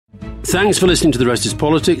Thanks for listening to The Rest is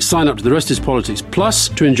Politics. Sign up to The Rest is Politics Plus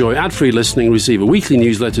to enjoy ad-free listening, receive a weekly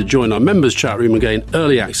newsletter, join our members' chat room and gain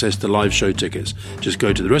early access to live show tickets. Just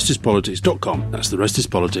go to therestispolitics.com. That's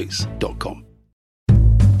therestispolitics.com.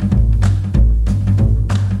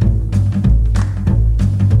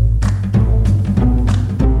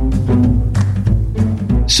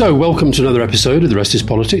 So, welcome to another episode of The Rest is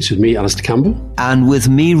Politics with me, Alistair Campbell. And with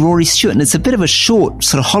me, Rory Stewart. And it's a bit of a short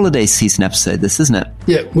sort of holiday season episode, this, isn't it?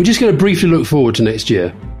 Yeah, we're just going to briefly look forward to next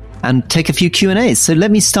year. And take a few Q&As. So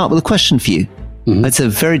let me start with a question for you. Mm-hmm. It's a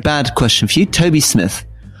very bad question for you. Toby Smith.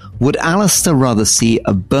 Would Alistair rather see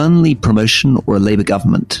a Burnley promotion or a Labour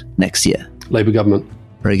government next year? Labour government.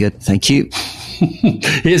 Very good. Thank you.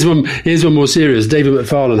 Here's one more serious. David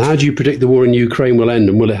McFarlane, how do you predict the war in Ukraine will end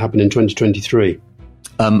and will it happen in 2023?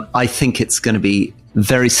 I think it's going to be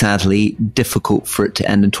very sadly difficult for it to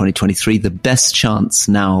end in 2023. The best chance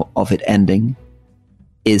now of it ending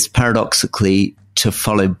is paradoxically to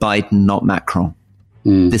follow Biden, not Macron.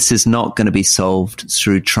 This is not going to be solved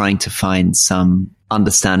through trying to find some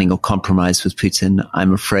understanding or compromise with Putin.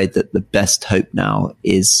 I'm afraid that the best hope now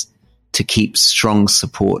is to keep strong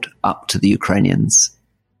support up to the Ukrainians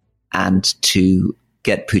and to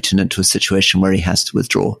get Putin into a situation where he has to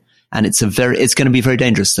withdraw. And it's going to be very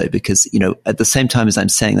dangerous though, because, you know, at the same time as I'm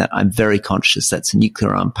saying that, I'm very conscious that's a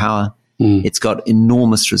nuclear armed power. It's got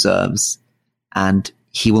enormous reserves and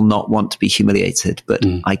he will not want to be humiliated, but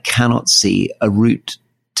I cannot see a route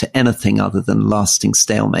to anything other than lasting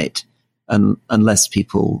stalemate unless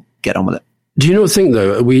people get on with it. Do you not think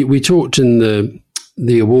though, we talked in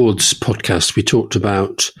the awards podcast, we talked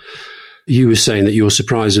about, you were saying that your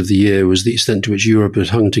surprise of the year was the extent to which Europe had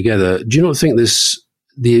hung together. Do you not think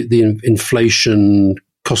the inflation,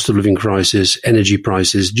 cost of living crisis, energy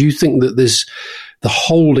prices, do you think that the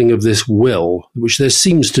holding of this will, which there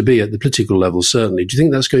seems to be at the political level, certainly, do you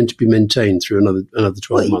think that's going to be maintained through another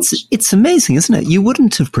 12 months? It's amazing, isn't it? You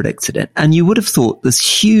wouldn't have predicted it. And you would have thought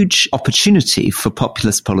this huge opportunity for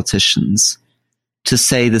populist politicians to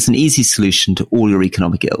say there's an easy solution to all your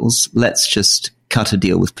economic ills. Let's just cut a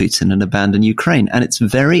deal with Putin and abandon Ukraine. And it's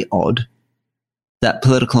very odd that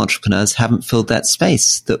political entrepreneurs haven't filled that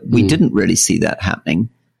space, that we didn't really see that happening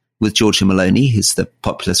with Giorgia Meloni, who's the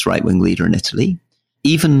populist right-wing leader in Italy.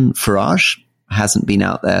 Even Farage hasn't been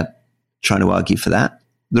out there trying to argue for that.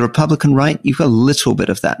 The Republican right, you've got a little bit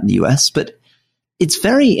of that in the US, but it's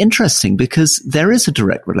very interesting because there is a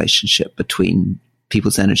direct relationship between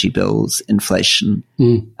people's energy bills, inflation,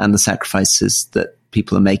 and the sacrifices that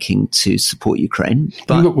people are making to support Ukraine.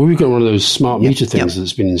 But we've got one of those smart meter things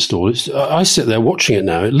that's been installed. I sit there watching it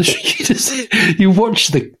now. It literally, you watch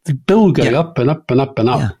the bill go up and up and up and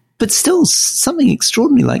up. Yeah. But still, something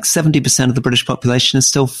extraordinary like 70% of the British population is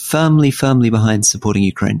still firmly behind supporting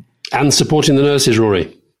Ukraine. And supporting the nurses,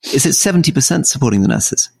 Rory. Is it 70% supporting the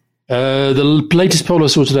nurses? The latest poll I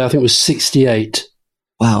saw today, I think, was 68.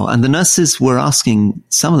 Wow. And the nurses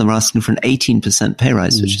some of them are asking for an 18% pay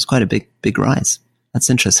rise, which is quite a big rise. That's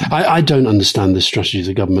interesting. I don't understand the strategy of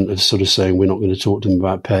the government of sort of saying we're not going to talk to them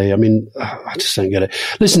about pay. I mean, I just don't get it.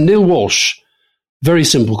 Listen, Neil Walsh, very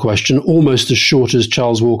simple question, almost as short as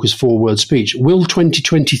Charles Walker's 4-word speech. Will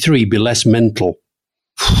 2023 be less mental?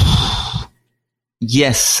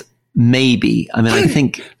 Yes, maybe. I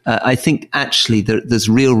mean, I think actually there's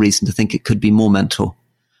real reason to think it could be more mental.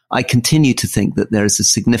 I continue to think that there is a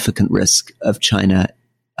significant risk of China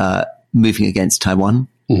moving against Taiwan.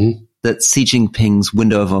 That Xi Jinping's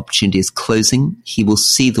window of opportunity is closing. He will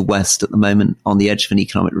see the West at the moment on the edge of an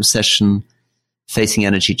economic recession, facing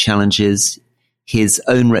energy challenges. His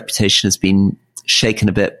own reputation has been shaken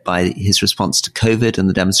a bit by his response to COVID and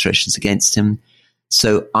the demonstrations against him.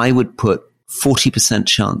 So I would put 40%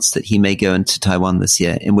 chance that he may go into Taiwan this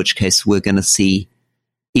year, in which case we're going to see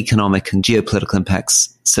economic and geopolitical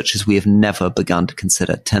impacts such as we have never begun to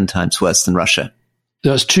consider, 10 times worse than Russia.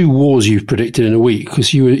 That's 2 wars you've predicted in a week,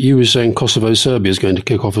 because you were saying Kosovo-Serbia is going to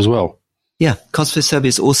kick off as well. Yeah, Kosovo-Serbia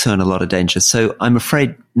is also in a lot of danger. So I'm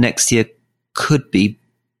afraid next year could be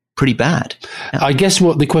pretty bad. Yeah. I guess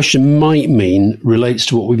what the question might mean relates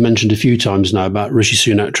to what we've mentioned a few times now about Rishi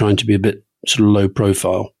Sunak trying to be a bit sort of low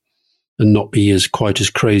profile and not be quite as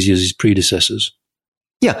crazy as his predecessors.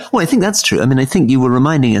 Yeah, well, I think that's true. I mean, I think you were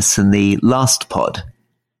reminding us in the last pod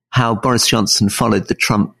how Boris Johnson followed the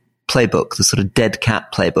Trump playbook, the sort of dead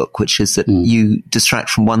cat playbook, which is that you distract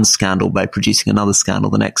from one scandal by producing another scandal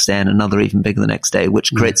the next day and another even bigger the next day,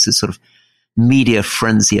 which creates this sort of media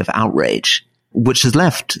frenzy of outrage, which has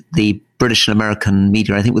left the British and American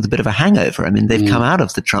media, I think, with a bit of a hangover. I mean, they've come out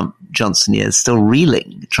of the Trump-Johnson years still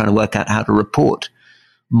reeling, trying to work out how to report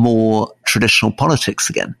more traditional politics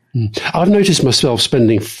again. I've noticed myself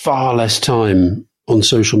spending far less time on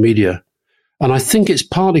social media. And I think it's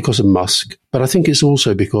partly because of Musk, but I think it's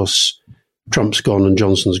also because Trump's gone and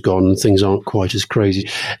Johnson's gone and things aren't quite as crazy.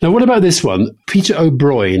 Now, what about this one? Peter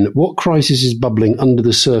O'Brien, what crisis is bubbling under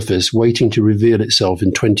the surface waiting to reveal itself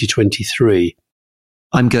in 2023?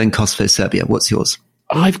 I'm going Kosovo, Serbia. What's yours?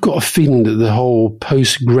 I've got a feeling that the whole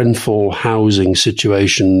post-Grenfell housing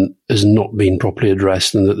situation has not been properly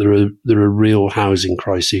addressed and that there are real housing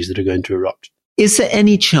crises that are going to erupt. Is there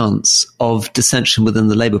any chance of dissension within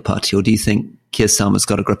the Labour Party, or do you think Keir Starmer's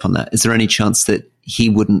got a grip on that? Is there any chance that he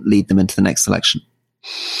wouldn't lead them into the next election?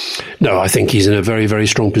 No, I think he's in a very, very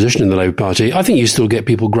strong position in the Labour Party. I think you still get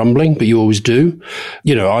people grumbling, but you always do.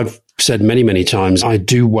 You know, I've said many, many times, I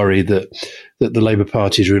do worry that the Labour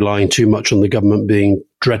Party is relying too much on the government being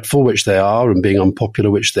dreadful, which they are, and being unpopular,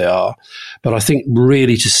 which they are. But I think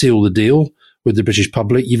really to seal the deal with the British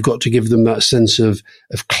public, you've got to give them that sense of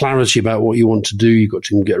clarity about what you want to do. You've got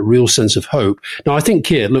to get a real sense of hope. Now, I think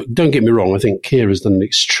Keir, look, don't get me wrong, I think Keir has done an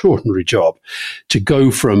extraordinary job to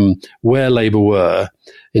go from where Labour were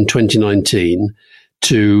in 2019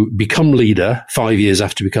 to become leader 5 years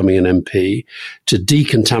after becoming an MP, to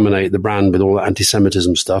decontaminate the brand with all that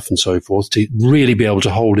anti-Semitism stuff and so forth, to really be able to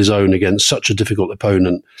hold his own against such a difficult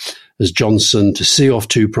opponent as Johnson, to see off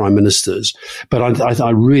two prime ministers. But I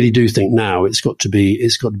really do think now it's got to be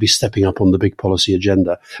stepping up on the big policy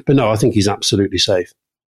agenda. But no, I think he's absolutely safe.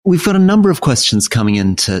 We've got a number of questions coming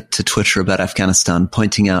into Twitter about Afghanistan,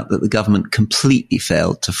 pointing out that the government completely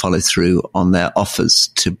failed to follow through on their offers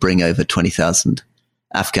to bring over 20,000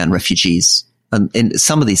 Afghan refugees. And in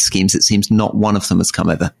some of these schemes, it seems not one of them has come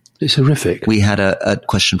over. It's horrific. We had a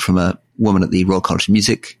question from a woman at the Royal College of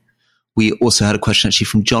Music. We also had a question actually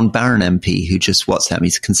from John Barron MP, who just WhatsApped me.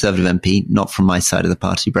 He's a Conservative MP, not from my side of the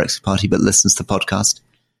party, Brexit Party, but listens to the podcast.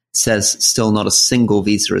 Says still not a single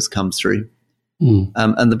visa has come through.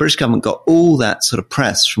 And the British government got all that sort of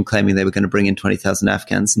press from claiming they were going to bring in 20,000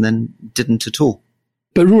 Afghans and then didn't at all.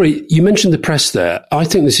 But Rory, you mentioned the press there. I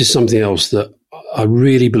think this is something else that I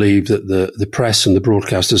really believe that the press and the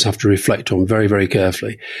broadcasters have to reflect on very, very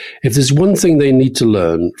carefully. If there's one thing they need to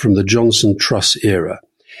learn from the Johnson Truss era,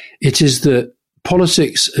 it is that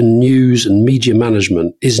politics and news and media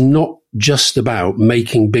management is not just about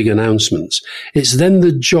making big announcements. It's then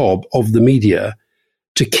the job of the media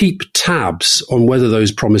to keep tabs on whether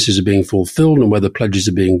those promises are being fulfilled and whether pledges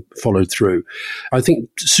are being followed through. I think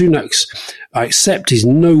Sunak's, I accept he's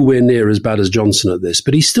nowhere near as bad as Johnson at this,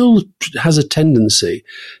 but he still has a tendency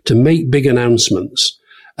to make big announcements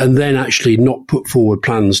and then actually not put forward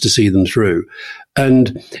plans to see them through.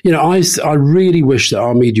 And, you know, I really wish that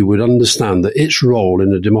our media would understand that its role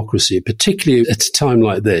in a democracy, particularly at a time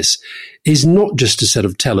like this, is not just to sort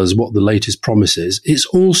of tell us what the latest promise is. It's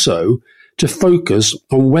also to focus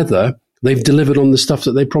on whether they've delivered on the stuff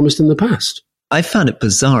that they promised in the past. I found it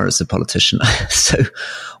bizarre as a politician. So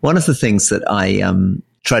one of the things that I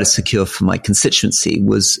tried to secure for my constituency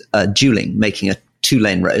was dualling, making a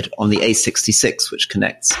 2-lane road on the A66, which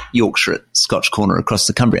connects Yorkshire at Scotch Corner across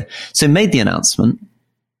to Cumbria. So made the announcement.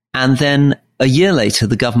 And then a year later,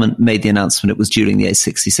 the government made the announcement it was dualling the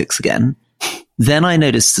A66 again. Then I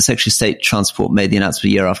noticed the Secretary of State Transport made the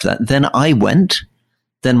announcement a year after that. Then I went.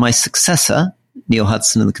 Then my successor, Neil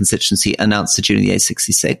Hudson in the constituency, announced it during the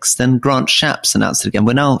A66. Then Grant Shapps announced it again.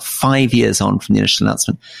 We're now 5 years on from the initial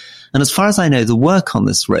announcement. And as far as I know, the work on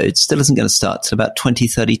this road still isn't going to start till about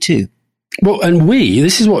 2032. Well, and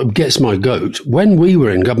this is what gets my goat. When we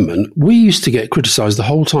were in government, we used to get criticised the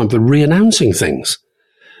whole time for re-announcing things,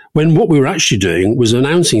 when what we were actually doing was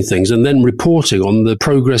announcing things and then reporting on the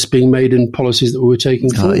progress being made in policies that we were taking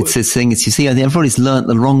forward. It's this thing, you see, I think everybody's learnt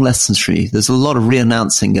the wrong lessons from you. There's a lot of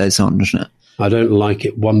re-announcing goes on, doesn't it? I don't like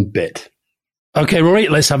it one bit. Okay, Rory,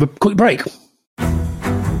 let's have a quick break.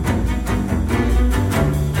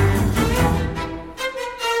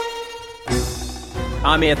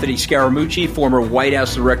 I'm Anthony Scaramucci, former White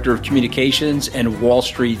House Director of Communications and Wall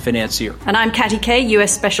Street financier. And I'm Katty Kay,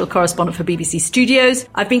 US Special Correspondent for BBC Studios.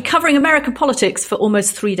 I've been covering American politics for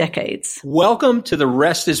almost 3 decades. Welcome to The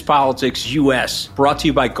Rest is Politics US, brought to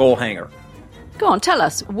you by Goalhanger. Go on, tell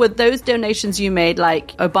us, were those donations you made,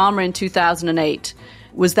 like Obama in 2008,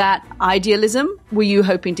 was that idealism? Were you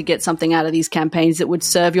hoping to get something out of these campaigns that would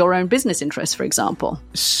serve your own business interests, for example?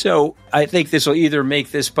 So I think this will either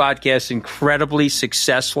make this podcast incredibly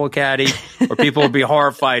successful, Katty, or people will be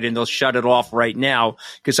horrified and they'll shut it off right now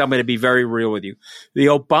because I'm going to be very real with you. The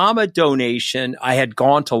Obama donation, I had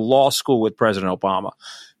gone to law school with President Obama.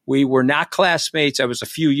 We were not classmates. I was a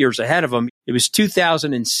few years ahead of him. It was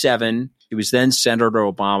 2007. It was then Senator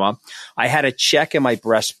Obama. I had a check in my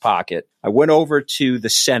breast pocket. I went over to the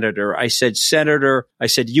senator. I said, Senator,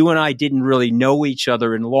 you and I didn't really know each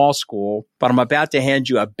other in law school, but I'm about to hand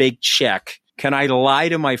you a big check. Can I lie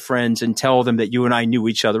to my friends and tell them that you and I knew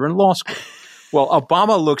each other in law school? Well,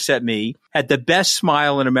 Obama looks at me, had the best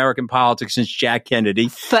smile in American politics since Jack Kennedy.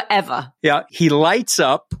 Forever. Yeah. He lights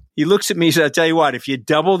up. He looks at me and says, I'll tell you what, if you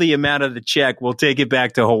double the amount of the check, we'll take it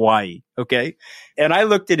back to Hawaii. Okay. And I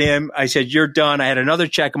looked at him. I said, you're done. I had another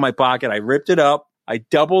check in my pocket. I ripped it up. I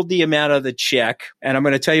doubled the amount of the check. And I'm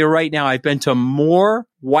going to tell you right now, I've been to more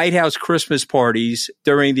White House Christmas parties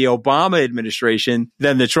during the Obama administration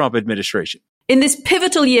than the Trump administration. In this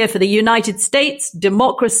pivotal year for the United States,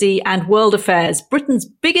 democracy, and world affairs, Britain's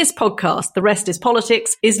biggest podcast, The Rest is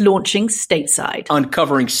Politics, is launching stateside.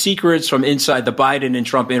 Uncovering secrets from inside the Biden and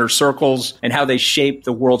Trump inner circles and how they shape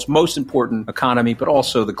the world's most important economy, but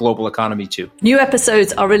also the global economy too. New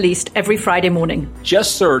episodes are released every Friday morning.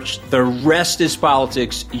 Just search The Rest is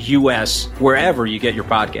Politics US wherever you get your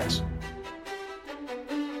podcasts.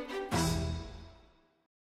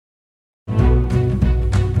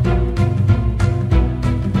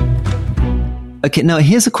 Okay, now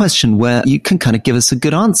here's a question where you can kind of give us a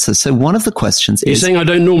good answer. So one of the questions is... You're saying I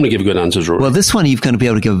don't normally give good answers, Rory? Well, this one you're going to be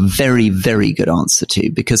able to give a very, very good answer to,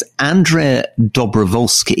 because Andrea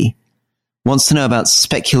Dobrovolsky wants to know about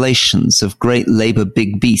speculations of great Labour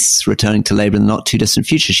big beasts returning to Labour in the not too distant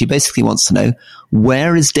future. She basically wants to know,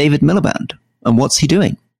 where is David Miliband and what's he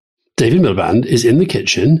doing? David Miliband is in the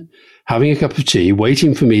kitchen having a cup of tea,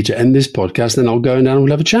 waiting for me to end this podcast, then I'll go down and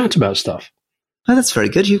we'll have a chat about stuff. Oh, that's very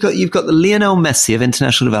good. You've got the Lionel Messi of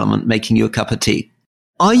international development making you a cup of tea.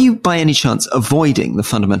 Are you by any chance avoiding the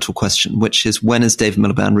fundamental question, which is, when is David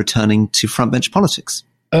Miliband returning to frontbench politics?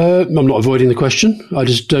 I'm not avoiding the question. I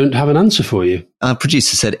just don't have an answer for you. Our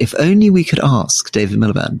producer said, if only we could ask David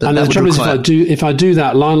Miliband. But and the trouble is, if I do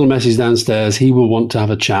that, Lionel Messi's downstairs. He will want to have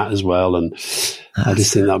a chat as well, and I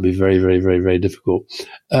just think that would be very, very, very, very difficult.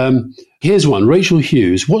 Here's one. Rachel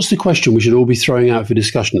Hughes. What's the question we should all be throwing out for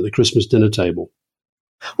discussion at the Christmas dinner table?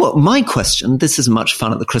 Well, my question, this is much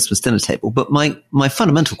fun at the Christmas dinner table, but my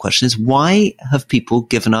fundamental question is, why have people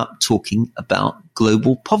given up talking about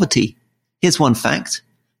global poverty? Here's one fact.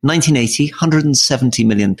 1980, 170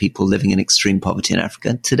 million people living in extreme poverty in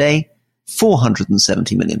Africa. Today,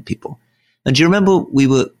 470 million people. And do you remember we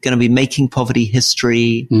were going to be making poverty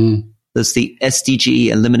history? There's the SDG,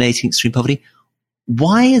 eliminating extreme poverty.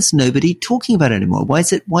 Why is nobody talking about it anymore?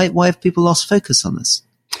 Why have people lost focus on this?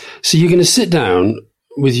 So you're going to sit down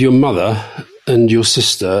with your mother and your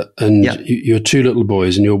sister and your two little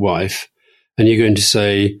boys and your wife, and you're going to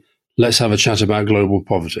say, let's have a chat about global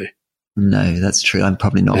poverty. No, that's true. I'm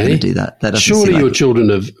probably not going to do that. Surely your children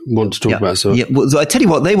want to talk about so. Yeah, well, I tell you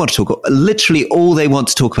what they want to talk about. Literally all they want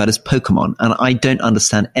to talk about is Pokemon, and I don't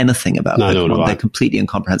understand anything about Pokemon. They're completely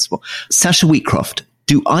incomprehensible. Sasha Wheatcroft,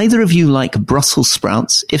 do either of you like Brussels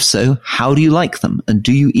sprouts? If so, how do you like them? And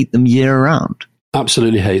do you eat them year round?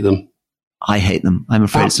 Absolutely hate them. I hate them. I'm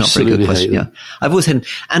afraid it's not a very good question. Yeah. I've always hated them.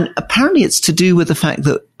 And apparently it's to do with the fact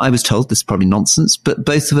that I was told, this is probably nonsense, but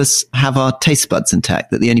both of us have our taste buds intact,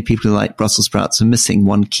 that the only people who like Brussels sprouts are missing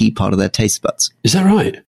one key part of their taste buds. Is that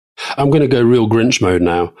right? I'm going to go real Grinch mode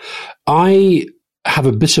now. I have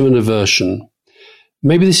a bit of an aversion.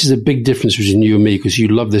 Maybe this is a big difference between you and me, because you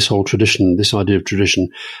love this whole tradition, this idea of tradition.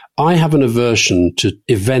 I have an aversion to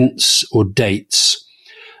events or dates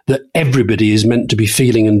that everybody is meant to be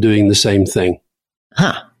feeling and doing the same thing.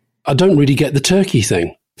 I don't really get the turkey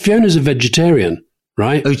thing. Fiona's a vegetarian,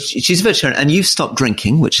 right? Oh, she's a vegetarian, and you've stopped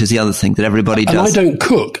drinking, which is the other thing that everybody does. And I don't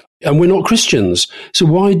cook, and we're not Christians. So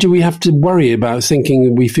why do we have to worry about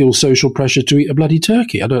thinking we feel social pressure to eat a bloody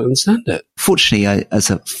turkey? I don't understand it. Fortunately, as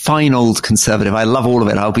a fine old conservative, I love all of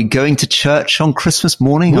it. I'll be going to church on Christmas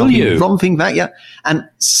morning. Will you? I'll be romping back, yeah. And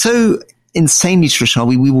so insanely traditional,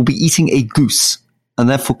 we will be eating a goose, and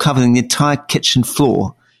therefore covering the entire kitchen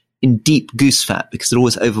floor in deep goose fat, because it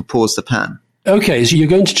always overpours the pan. Okay, so you're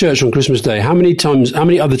going to church on Christmas Day. How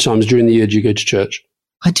many other times during the year do you go to church?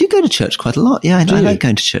 I do go to church quite a lot. Yeah, I like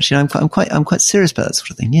going to church. You know, I'm quite serious about that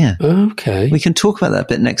sort of thing. Yeah. Okay. We can talk about that a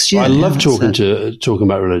bit next year. I love talking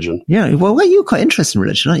about religion. Yeah. Well, you're quite interested in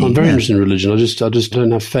religion, aren't you? I'm very interested in religion. I just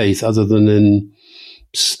don't have faith other than in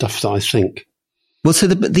stuff that I think. Well, so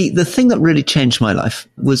the thing that really changed my life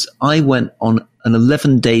was I went on an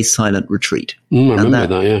 11-day silent retreat. I remember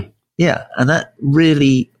that, yeah. Yeah, and that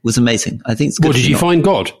really was amazing. I think it's good. Well, did you find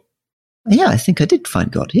God? Yeah, I think I did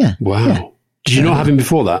find God, yeah. Wow. Yeah. Did you not have him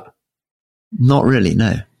before that? Not really,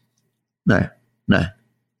 no.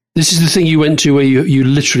 This is the thing you went to where you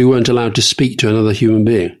literally weren't allowed to speak to another human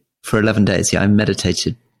being. For 11 days, yeah. I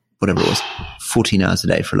meditated, whatever it was, 14 hours a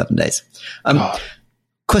day for 11 days.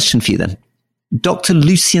 Question for you then. Dr.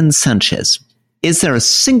 Lucien Sanchez, is there a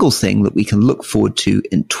single thing that we can look forward to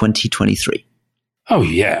in 2023? Oh,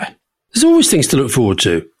 yeah. There's always things to look forward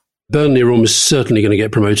to. Burnley are almost certainly going to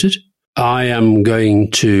get promoted. I am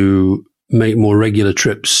going to make more regular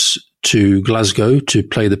trips to Glasgow to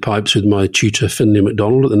play the pipes with my tutor, Finlay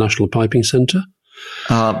MacDonald, at the National Piping Centre.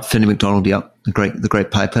 Finlay MacDonald, yeah, the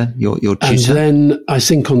great piper, your tutor. And then I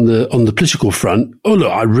think on the political front,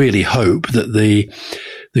 I really hope that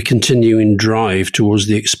the continuing drive towards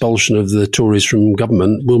the expulsion of the Tories from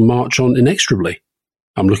government will march on inexorably.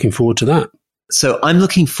 I'm looking forward to that. So I'm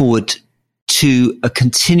looking forward to a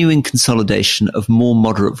continuing consolidation of more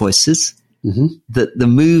moderate voices. Mm-hmm. That the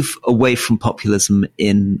move away from populism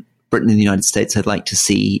in Britain and the United States, I'd like to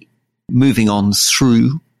see moving on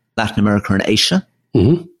through Latin America and Asia.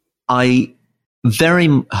 Mm-hmm. I'm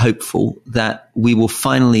very hopeful that we will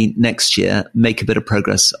finally next year make a bit of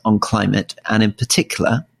progress on climate, and in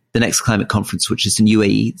particular, the next climate conference, which is in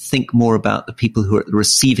UAE, think more about the people who are at the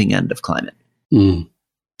receiving end of climate. Mm.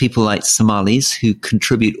 People like Somalis, who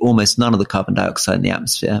contribute almost none of the carbon dioxide in the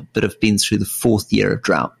atmosphere, but have been through the 4th year of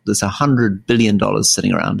drought. There's $100 billion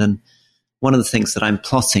sitting around. And one of the things that I'm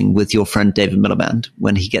plotting with your friend David Miliband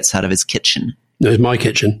when he gets out of his kitchen. No, it's my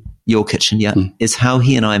kitchen. Your kitchen, yeah. Is how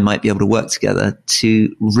he and I might be able to work together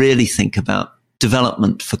to really think about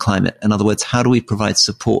development for climate. In other words, how do we provide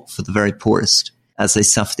support for the very poorest as they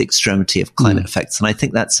suffer the extremity of climate effects? And I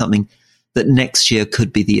think that's something that next year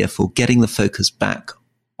could be the year for, getting the focus back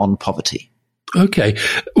on poverty. Okay.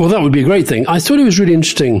 Well, that would be a great thing. I thought it was really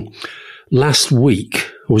interesting last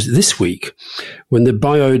week, or was it this week, when the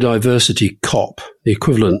biodiversity COP, the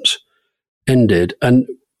equivalent, ended. And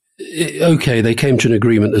they came to an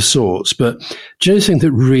agreement of sorts. But do you know the thing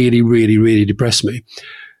that really, really, really depressed me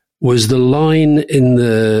was the line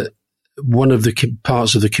in one of the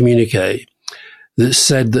parts of the communique that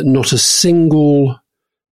said that not a single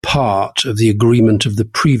part of the agreement of the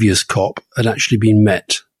previous COP had actually been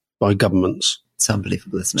met by governments. It's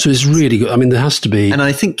unbelievable, isn't it? So it's really good. I mean, there has to be... And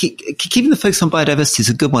I think keeping the focus on biodiversity is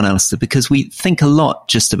a good one, Alistair, because we think a lot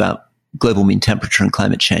just about global mean temperature and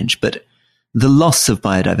climate change, but the loss of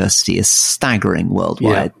biodiversity is staggering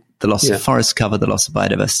worldwide. Yeah. The loss of forest cover, the loss of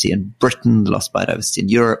biodiversity in Britain, the loss of biodiversity in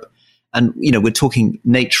Europe. And, we're talking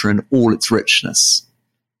nature in all its richness.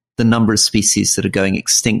 The number of species that are going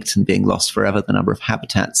extinct and being lost forever, the number of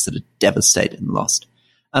habitats that are devastated and lost.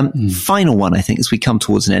 Final one, I think, as we come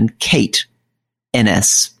towards an end. Kate,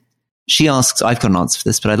 NS, she asks, I've got an answer for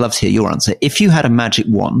this, but I'd love to hear your answer. If you had a magic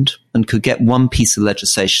wand and could get one piece of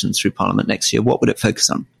legislation through Parliament next year, what would it focus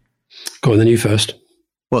on? Go on, then you first.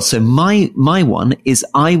 Well, so my one is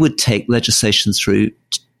I would take legislation through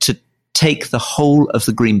to take the whole of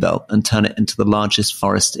the Greenbelt and turn it into the largest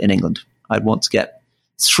forest in England. I'd want to get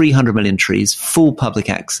 300 million trees, full public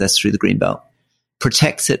access through the Greenbelt,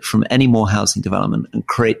 protect it from any more housing development, and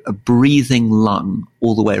create a breathing lung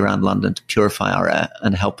all the way around London to purify our air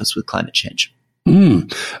and help us with climate change.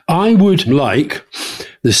 I would like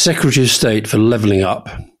the Secretary of State for Levelling Up,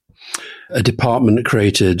 a department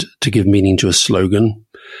created to give meaning to a slogan.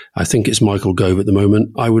 I think it's Michael Gove at the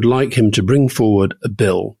moment. I would like him to bring forward a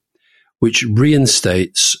bill which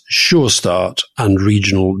reinstates Sure Start and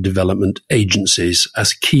regional development agencies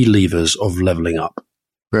as key levers of levelling up.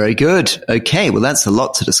 Very good. Okay, well, that's a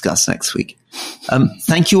lot to discuss next week.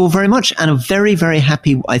 Thank you all very much, and a very, very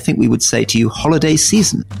happy, I think we would say to you, holiday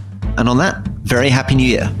season. And on that, very happy New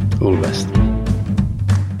Year. All the best.